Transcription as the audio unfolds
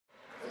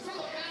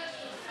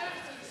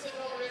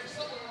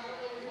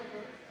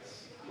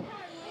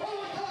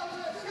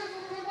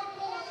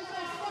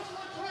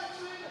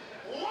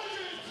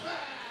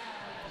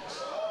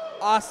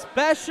A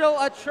special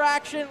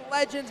attraction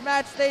Legends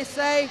match, they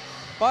say.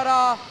 But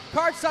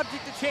card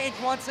subject to change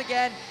once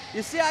again.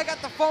 You see, I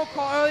got the phone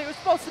call earlier. It was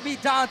supposed to be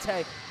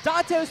Dante.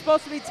 Dante was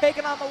supposed to be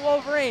taking on the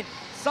Wolverine.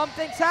 Some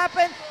things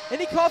happened, and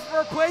he called for a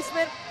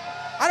replacement.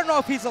 I don't know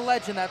if he's a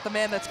legend, the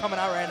man that's coming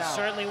out right now.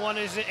 Certainly one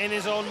is in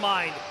his own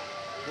mind,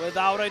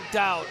 without a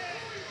doubt.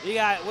 You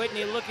got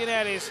Whitney looking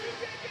at his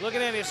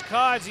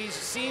cards. He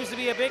seems to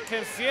be a bit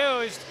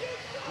confused.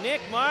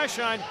 Nick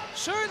Marchand,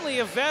 certainly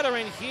a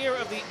veteran here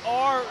of the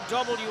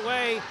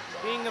RWA,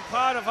 being a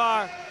part of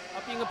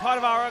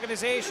our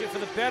organization for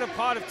the better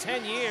part of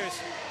 10 years.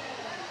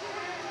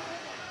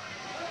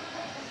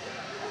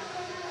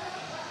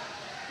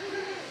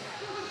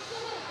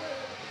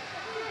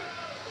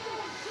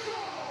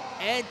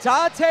 And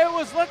Dante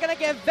was looking to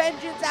get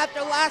vengeance after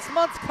last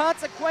month's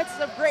Consequences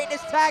of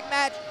Greatness tag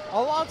match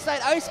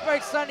alongside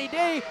Iceberg Sunny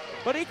D,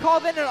 but he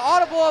called in an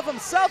audible of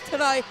himself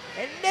tonight,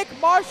 and Nick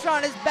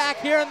Marchand is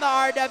back here in the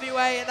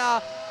RWA, and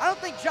I don't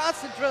think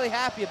Johnston's really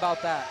happy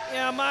about that.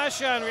 Yeah,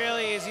 Marchand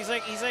really is. He's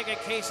like a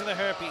case of the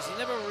herpes. He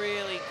never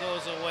really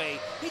goes away.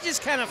 He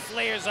just kind of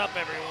flares up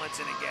every once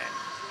and again.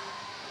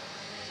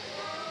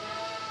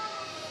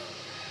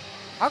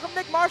 How come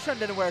Nick Marchand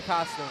didn't wear a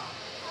costume?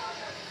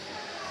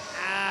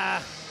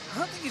 I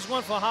don't think he's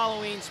one for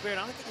Halloween spirit.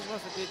 I don't think he's one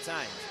for good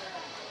times.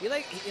 He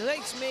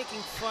likes making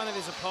fun of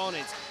his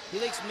opponents. He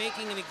likes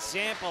making an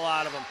example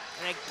out of them.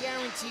 And I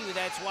guarantee you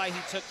that's why he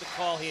took the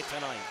call here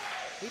tonight.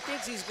 He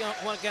thinks he's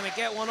going to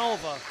get one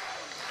over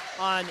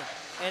on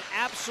an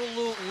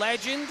absolute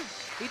legend.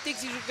 He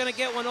thinks he's going to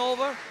get one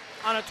over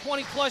on a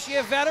 20-plus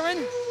year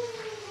veteran.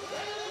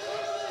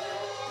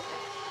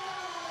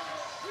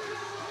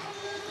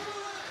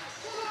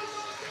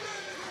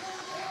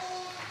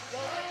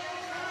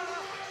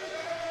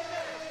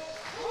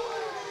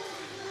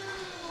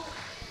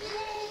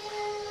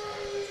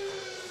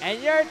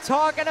 And you're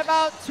talking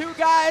about two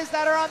guys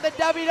that are on the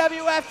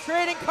WWF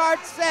trading card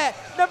set.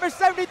 Number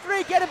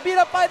 73 getting beat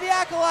up by the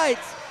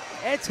Acolytes.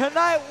 And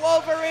tonight,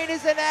 Wolverine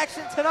is in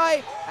action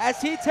tonight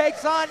as he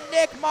takes on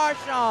Nick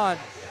Marchand.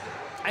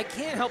 I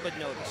can't help but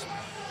notice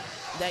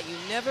that you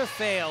never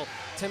fail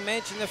to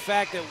mention the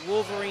fact that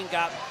Wolverine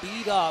got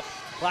beat up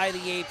by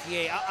the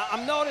APA.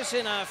 I'm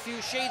noticing a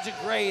few shades of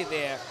gray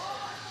there.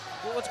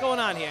 What's going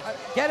on here?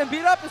 Getting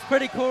beat up is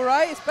pretty cool,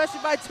 right?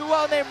 Especially by two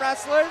well-named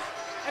wrestlers.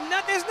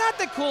 There's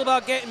nothing cool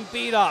about getting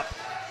beat up.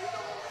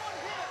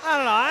 I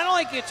don't know. I don't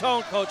like your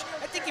tone, Coach.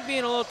 I think you're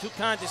being a little too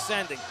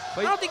condescending.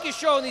 But I don't think you're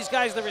showing these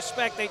guys the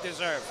respect they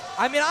deserve.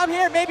 I mean, I'm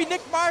here. Maybe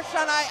Nick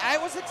Marchand, I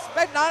was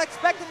not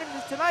expecting him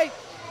tonight.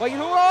 But you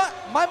know what?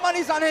 My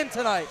money's on him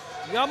tonight.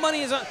 Your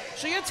money is on.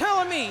 So you're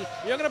telling me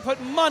you're going to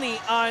put money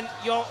on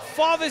your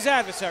father's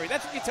adversary.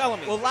 That's what you're telling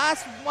me. Well,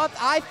 last month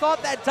I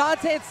thought that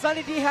Dante and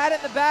Sunny D had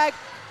it in the bag.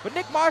 But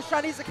Nick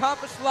Marchand, he's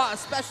accomplished a lot,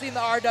 especially in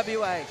the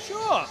RWA.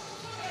 Sure.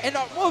 And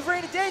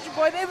Wolverine and Danger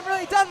Boy, they haven't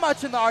really done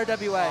much in the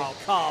RWA. Oh,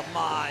 come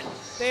on.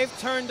 They've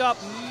turned up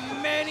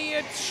many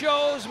a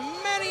shows,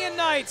 many a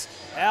nights.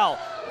 Hell,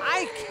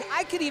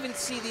 I could even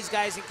see these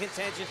guys in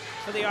contention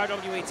for the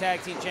RWA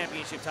Tag Team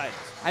Championship titles.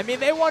 I mean,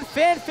 they won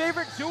Fan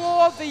Favorite Duo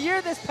of the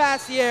Year this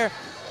past year.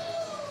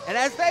 And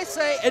as they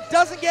say, it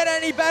doesn't get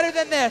any better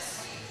than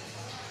this.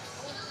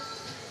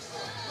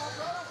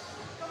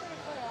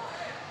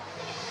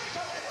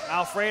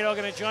 Alfredo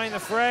going to join the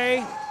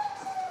fray.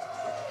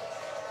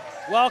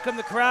 Welcome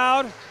the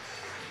crowd.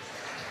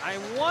 I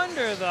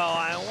wonder, though,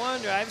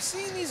 I've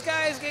seen these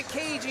guys get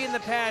cagey in the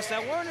past. I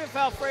wonder if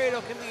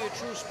Alfredo can be a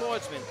true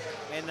sportsman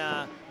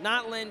and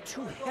not lend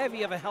too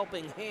heavy of a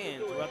helping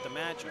hand throughout the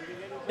matchup.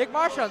 Nick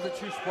Marchand's a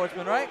true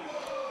sportsman, right?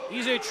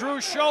 He's a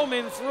true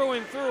showman through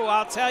and through,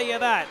 I'll tell you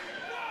that.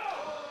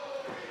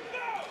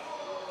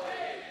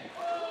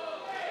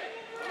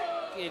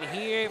 You can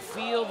hear,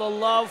 feel the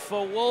love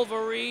for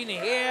Wolverine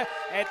here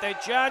at the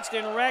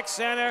Johnston Rec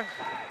Center.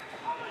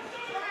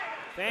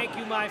 Thank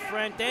you, my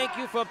friend. Thank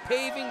you for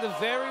paving the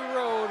very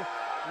road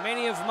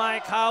many of my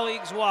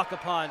colleagues walk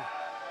upon.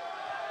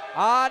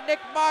 Nick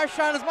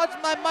Marchand, as much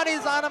as my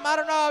money's on him, I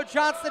don't know how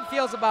Johnston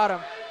feels about him.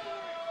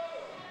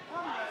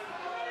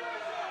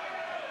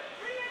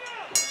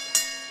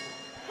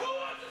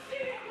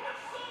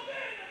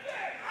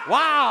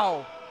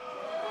 Wow!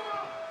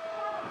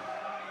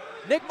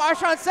 Nick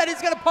Marchand said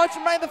he's going to punch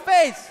him right in the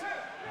face.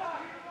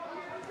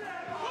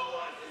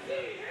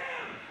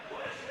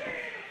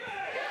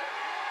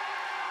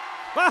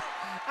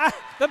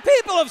 The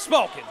people have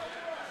spoken.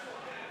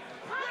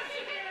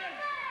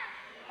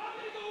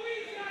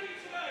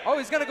 Oh,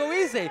 he's going to go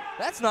easy.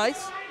 That's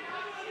nice.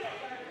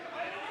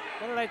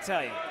 What did I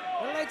tell you?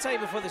 What did I tell you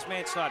before this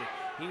match started?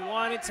 He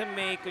wanted to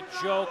make a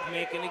joke,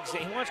 make an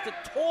example. He wants to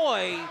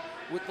toy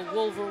with the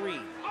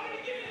Wolverine.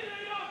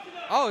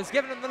 Oh, he's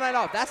giving him the night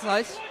off. That's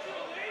nice.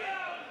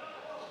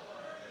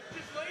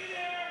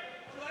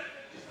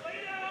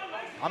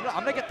 I'm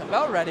gonna get the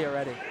bell ready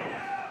already.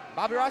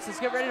 Bobby Ross is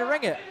getting ready to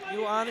ring it.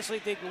 You honestly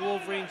think the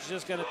Wolverine's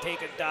just gonna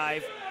take a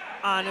dive?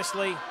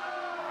 Honestly?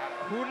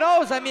 Who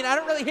knows? I mean, I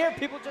don't really hear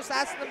people just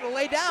asking them to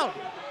lay down.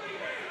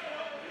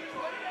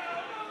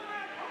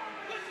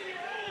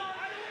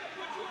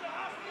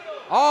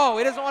 Oh,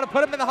 he doesn't want to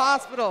put him in the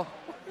hospital.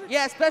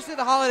 Yeah, especially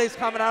the holidays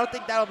coming. I don't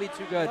think that'll be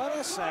too good. What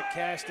a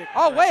sarcastic.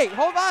 Oh, wait,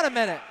 hold on a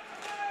minute.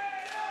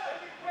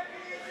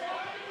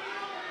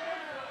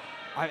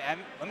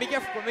 Let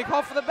me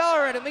call for the bell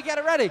already. Let me get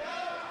it ready.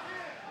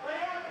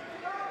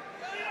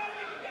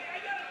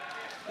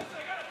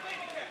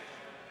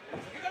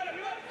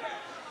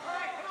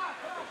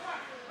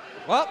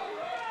 Well,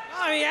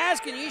 I mean,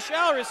 asking, ye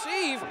shall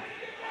receive.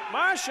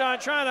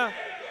 Marchand trying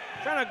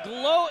to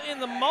gloat in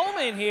the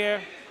moment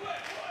here.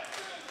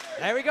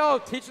 There we go,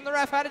 teaching the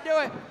ref how to do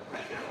it.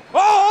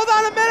 Oh, hold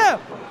on a minute.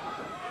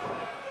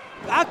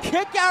 A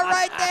kick out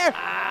right there.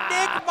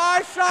 Nick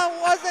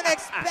Marchand wasn't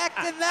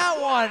expecting that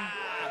one.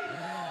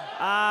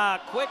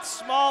 Quick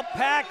small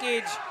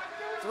package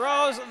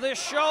throws the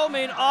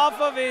showman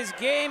off of his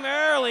game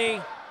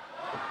early.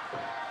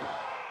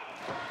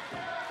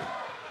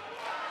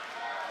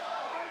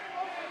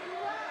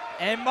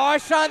 And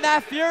Marchand,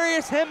 that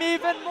furious him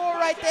even more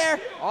right there.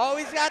 Oh,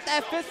 he's got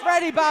that fist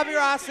ready, Bobby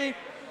Rossi.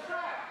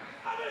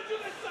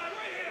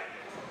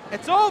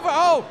 It's over.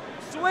 Oh,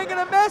 swing and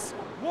a miss.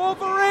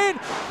 Wolverine,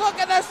 look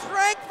at the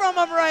strength from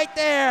him right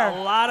there.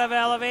 A lot of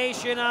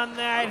elevation on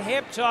that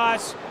hip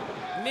toss.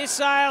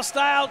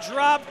 Missile-style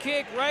drop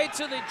kick right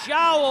to the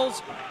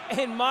jowls.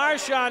 And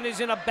Marchand is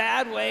in a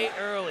bad way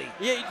early.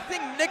 Yeah, you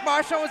think Nick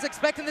Marchand was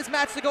expecting this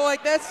match to go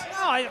like this?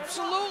 No,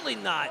 absolutely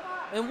not.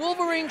 And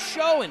Wolverine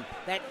showing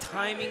that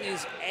timing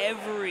is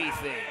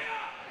everything.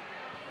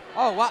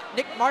 Oh, wow.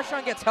 Nick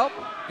Marchand gets help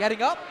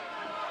getting up.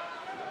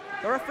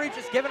 The referee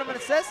just giving him an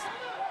assist.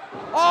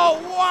 Oh,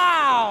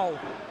 wow.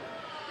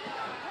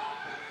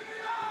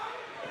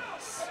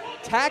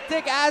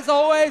 Tactic, as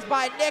always,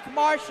 by Nick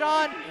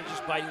Marchand. I'm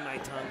just biting my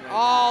tongue right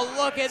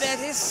now. Look at this.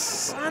 This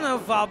son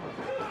of a...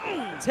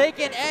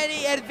 Taking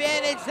any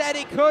advantage that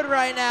he could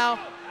right now.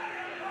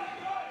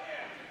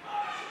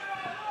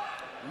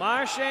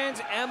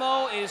 Marchand's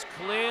MO is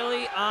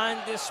clearly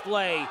on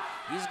display.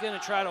 He's going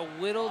to try to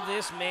whittle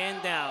this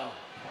man down.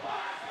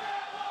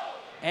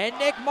 And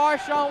Nick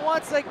Marchand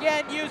once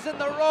again using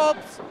the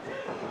ropes.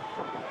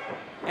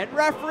 And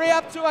referee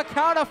up to a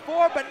count of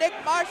 4, but Nick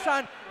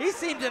Marchand, he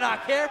seemed to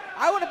not care.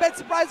 I would have been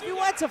surprised if he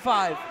went to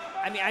 5.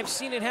 I mean, I've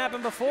seen it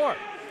happen before.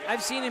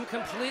 I've seen him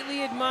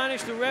completely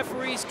admonish the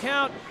referee's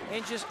count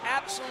and just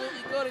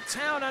absolutely go to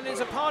town on his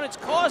opponents,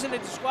 causing a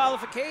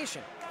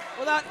disqualification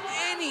without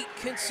any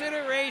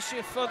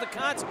consideration for the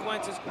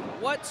consequences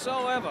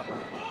whatsoever.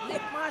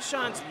 Nick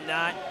Marchand's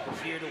not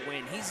here to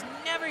win. He's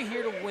never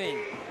here to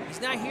win.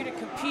 He's not here to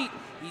compete.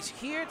 He's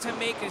here to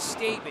make a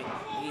statement.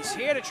 He's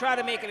here to try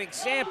to make an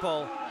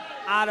example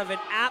out of an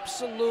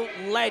absolute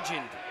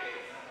legend.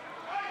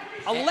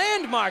 A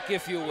landmark,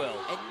 if you will.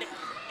 And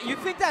you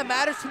think that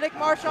matters to Nick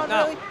Marchand,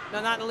 no, really?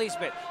 No, not in the least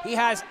bit. He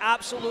has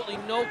absolutely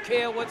no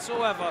care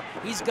whatsoever.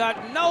 He's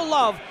got no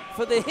love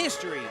for the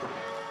history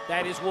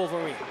that is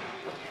Wolverine.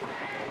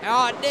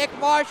 Oh, Nick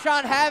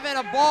Marchand having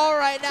a ball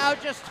right now,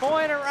 just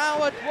toying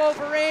around with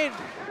Wolverine.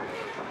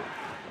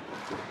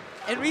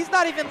 And he's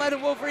not even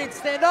letting Wolverine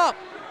stand up.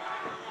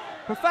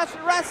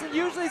 Professional wrestling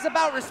usually is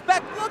about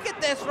respect. Look at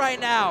this right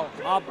now.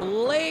 A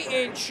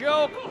blatant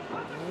choke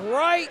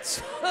right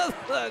to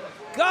the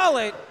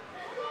gullet.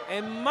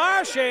 And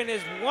Marchand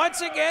is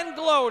once again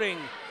gloating.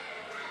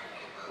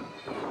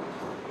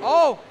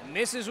 Oh.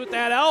 Misses with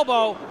that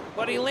elbow,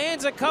 but he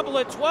lands a couple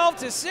of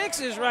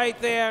 12-6s right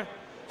there.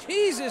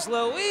 Jesus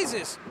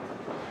Louises.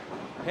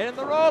 Hitting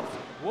the ropes.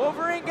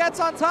 Wolverine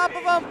gets on top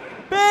of him.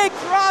 Big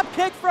drop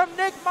kick from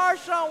Nick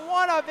Marchand,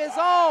 one of his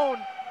own.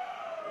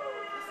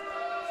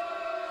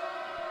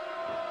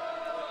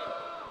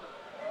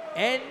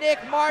 And Nick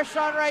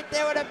Marchand right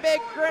there with a big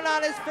grin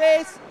on his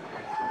face.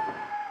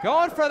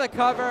 Going for the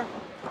cover.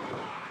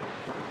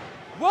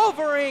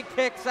 Wolverine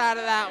kicks out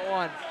of that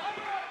one.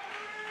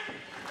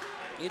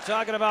 You're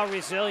talking about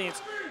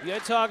resilience. You're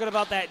talking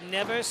about that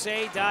never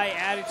say die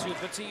attitude.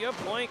 But to your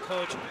point,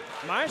 Coach,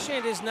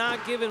 Marchand is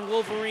not giving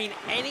Wolverine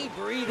any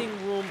breathing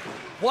room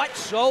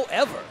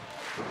whatsoever.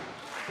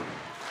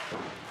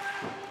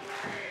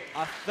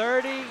 A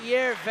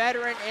 30-year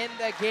veteran in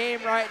the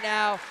game right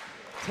now,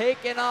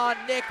 taking on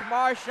Nick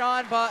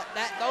Marchand, but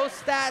those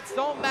stats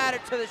don't matter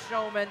to the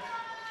showman.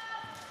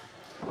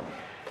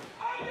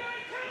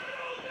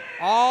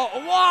 Oh,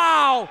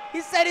 wow!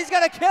 He said he's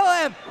gonna kill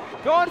him.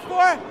 Going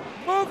for it,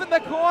 moving the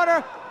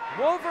corner.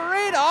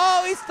 Wolverine,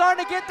 oh, he's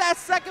starting to get that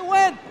second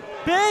win.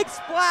 Big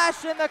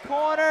splash in the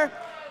corner.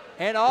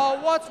 And oh,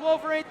 what's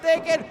Wolverine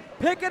thinking?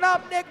 Picking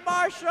up Nick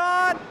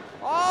Marchand.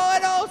 Oh,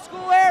 an old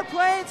school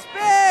airplane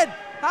spin.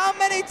 How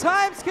many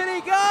times can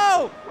he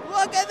go?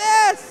 Look at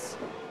this.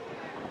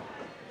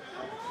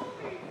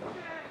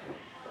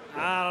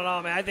 I don't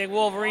know, man. I think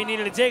Wolverine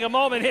needed to take a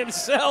moment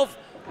himself.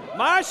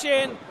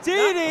 Marchand.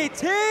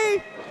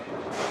 DDT.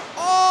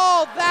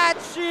 All that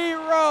she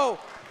wrote.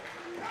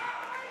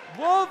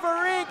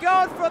 Wolverine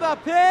going for the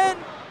pin.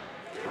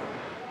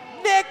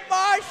 Nick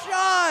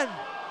Marchand.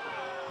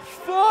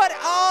 Foot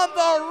on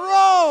the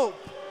rope.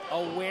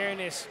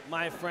 awareness,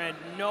 my friend,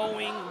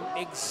 knowing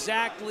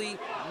exactly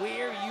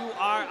where you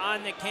are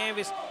on the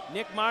canvas.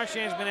 Nick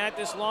Marchand's been at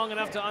this long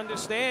enough to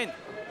understand.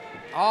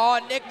 Oh,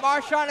 Nick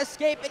Marchand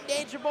escaping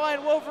Danger Boy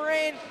and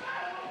Wolverine.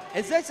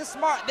 This is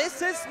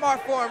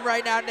smart for him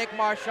right now, Nick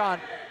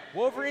Marchand.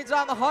 Wolverine's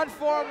on the hunt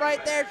for him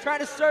right there, trying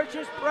to search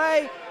his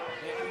prey.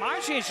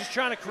 Marchand's just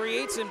trying to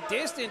create some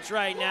distance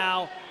right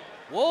now.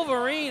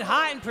 Wolverine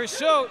hot in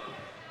pursuit.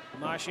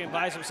 Marchand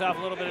buys himself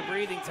a little bit of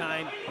breathing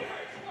time.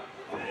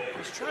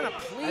 He's trying to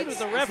plead with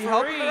the referee. Is he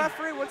helping the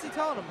referee? What's he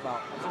telling him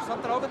about? Is there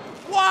something over?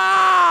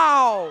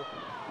 Wow!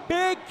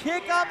 Big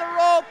kick on the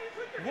rope.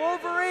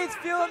 Wolverine's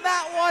feeling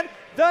that one.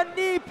 The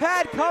knee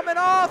pad coming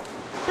off.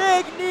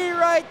 Big knee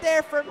right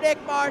there from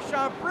Nick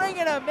Marchand,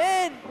 bringing him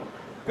in.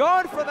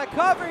 Going for the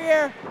cover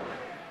here.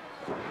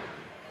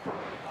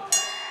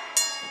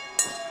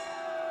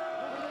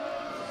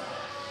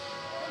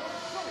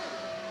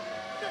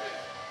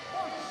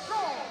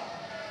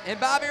 And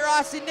Bobby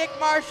Rossi, Nick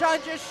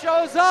Marchand just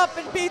shows up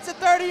and beats a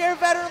 30-year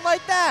veteran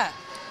like that.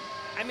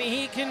 I mean,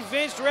 he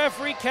convinced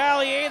referee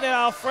Callier that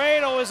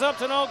Alfredo was up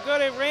to no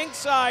good at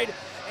ringside.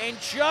 And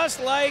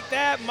just like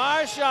that,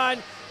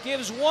 Marchand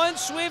gives one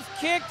swift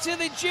kick to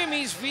the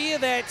jimmies via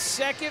that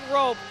second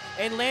rope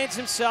and lands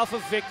himself a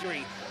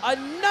victory.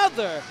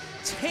 Another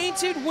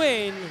tainted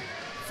win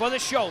for the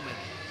showman.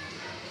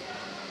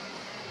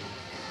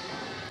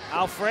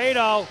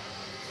 Alfredo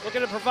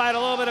looking to provide a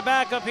little bit of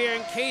backup here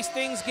in case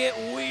things get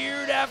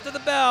weird after the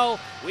bell.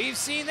 We've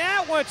seen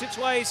that once or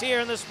twice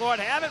here in the sport,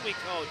 haven't we,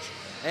 Coach?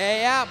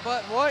 Hey, yeah,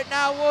 but right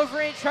now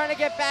Wolverine trying to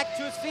get back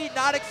to his feet,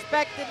 not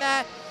expecting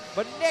that.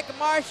 But Nick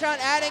Marchand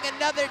adding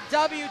another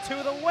W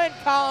to the win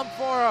column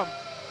for him.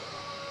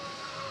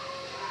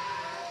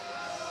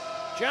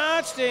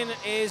 Johnston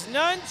is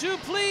none too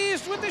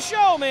pleased with the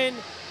showman.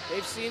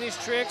 They've seen his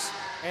tricks,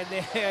 and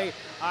they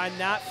are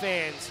not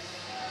fans.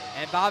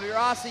 And Bobby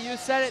Rossi, you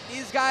said it,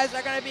 these guys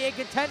are going to be in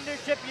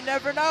contendership, you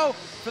never know,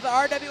 for the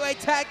RWA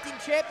Tag Team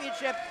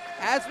Championship.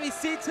 As we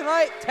see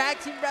tonight, Tag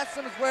Team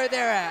Wrestling is where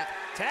they're at.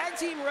 Tag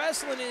Team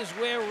Wrestling is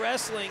where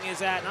wrestling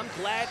is at, and I'm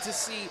glad to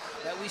see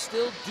that we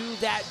still do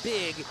that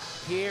big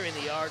here in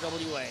the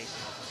RWA.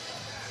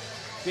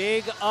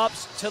 Big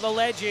ups to the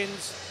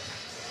legends.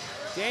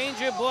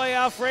 Danger Boy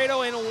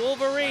Alfredo and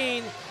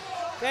Wolverine.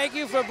 Thank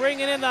you for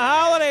bringing in the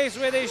holidays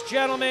with us,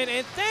 gentlemen,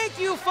 and thank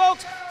you,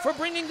 folks, for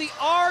bringing the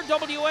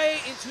RWA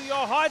into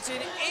your hearts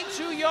and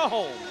into your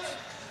homes.